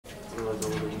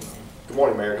Good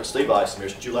morning, America. Steve Isom here.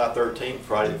 It's July 13th,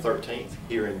 Friday the 13th,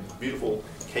 here in beautiful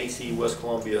Cayce, West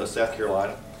Columbia, South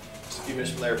Carolina. Just a few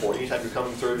minutes from the airport. Anytime you're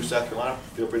coming through South Carolina,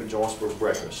 feel free to join us for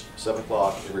breakfast, 7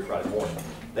 o'clock every Friday morning.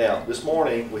 Now, this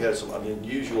morning we had an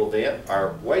unusual event.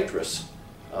 Our waitress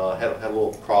had a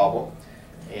little problem,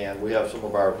 and we have some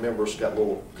of our members got a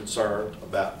little concerned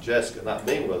about Jessica not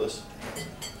being with us.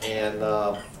 And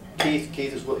Keith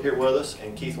is here with us,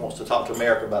 and Keith wants to talk to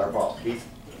America about our problem. Keith?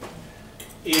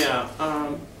 Yeah,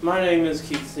 my name is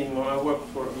Cayce Seymour. I work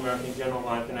for American General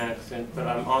Life and Accident, but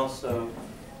I'm also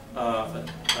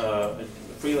a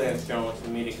freelance journalist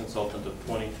and media consultant of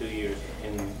 22 years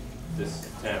in this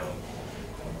town.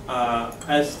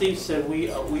 As Steve said, we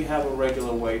have a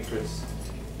regular waitress,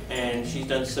 and she's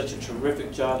done such a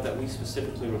terrific job that we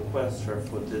specifically request her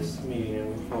for this meeting,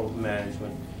 and we told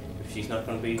management, if she's not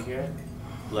going to be here,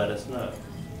 let us know.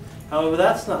 However,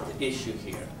 that's not the issue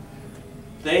here.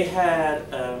 They had,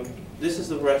 this is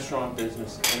the restaurant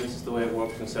business, and this is the way it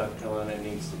works in South Carolina. It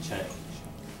needs to change.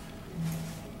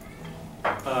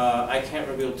 I can't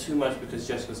reveal too much because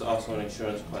Jessica's also an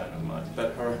insurance client of mine,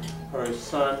 but her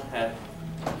son had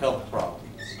health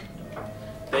problems.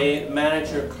 The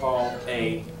manager called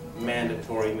a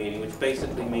mandatory meeting, which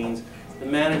basically means the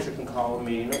manager can call a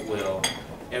meeting at will.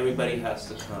 Everybody has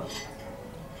to come.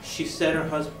 She said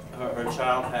her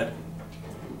child had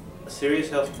serious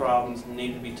health problems and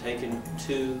needed to be taken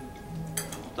to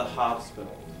the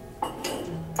hospital,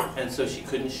 and so she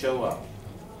couldn't show up.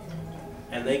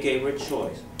 And they gave her a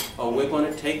choice. Oh, we're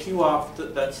going to take you off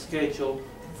that schedule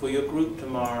for your group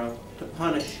tomorrow to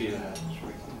punish you,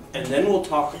 and then we'll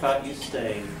talk about you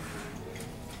staying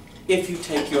if you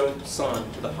take your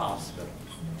son to the hospital.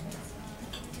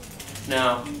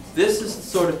 Now, this is the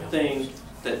sort of thing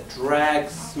that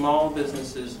drags small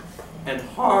businesses and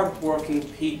hard-working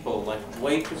people like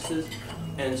waitresses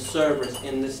and servers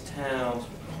in this town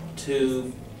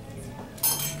to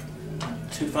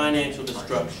financial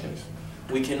destruction.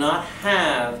 We cannot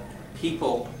have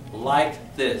people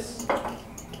like this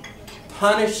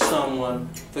punish someone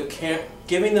for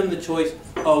giving them the choice.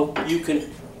 Oh, you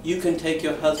can take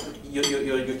your husband,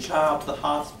 your child to the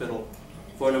hospital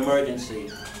for an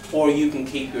emergency, or you can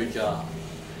keep your job.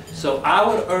 So I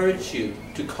would urge you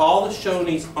to call the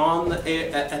Shoneys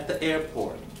at the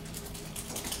airport.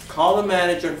 Call the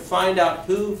manager and find out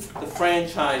who the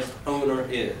franchise owner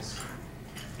is,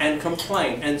 and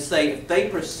complain and say if they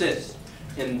persist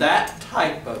in that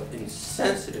type of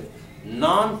insensitive,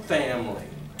 non-family,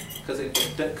 because it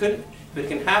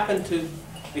can happen to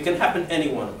any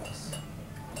one of us.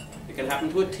 It can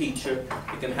happen to a teacher.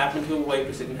 It can happen to a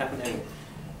waitress. It can happen to anyone.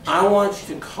 I want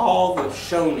you to call the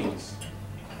Shoneys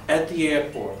at the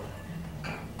airport,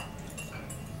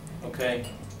 okay,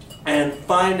 and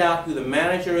find out who the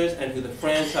manager is and who the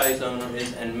franchise owner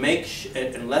is, and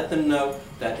and let them know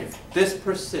that if this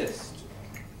persists,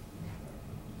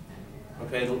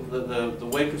 okay, the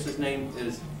waitress's name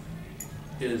is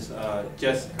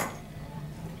Jessica,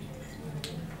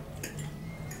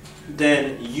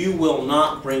 then you will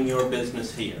not bring your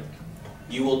business here.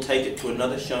 You will take it to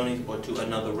another Shoney's or to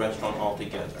another restaurant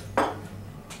altogether.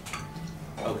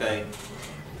 Okay?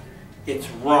 It's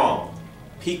wrong.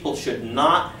 People should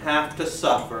not have to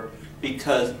suffer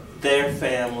because their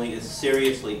family is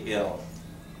seriously ill.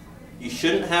 You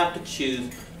shouldn't have to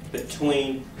choose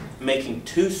between making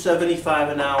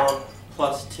 $2.75 an hour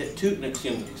plus tips. She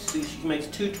makes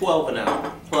 $2.12 an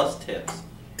hour plus tips.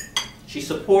 She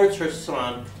supports her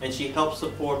son, and she helps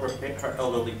support her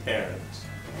elderly parents.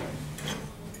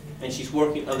 And she's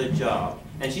working other jobs.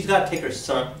 And she's got to take her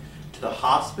son to the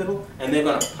hospital, and they're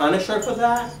going to punish her for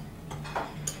that?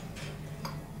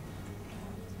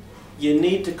 You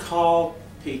need to call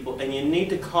people, and you need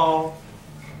to call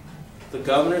the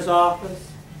governor's office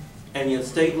and your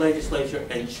state legislature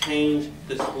and change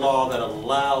this law that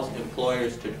allows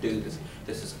employers to do this.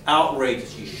 This is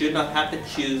outrageous. You should not have to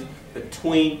choose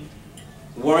between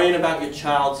worrying about your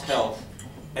child's health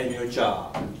and your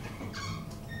job.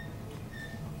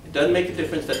 It doesn't make a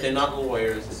difference that they're not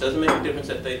lawyers. It doesn't make a difference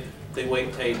that they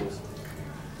wait tables.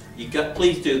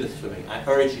 Please do this for me. I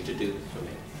urge you to do this for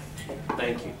me.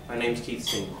 Thank you. My name's Cayce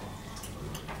Seymour.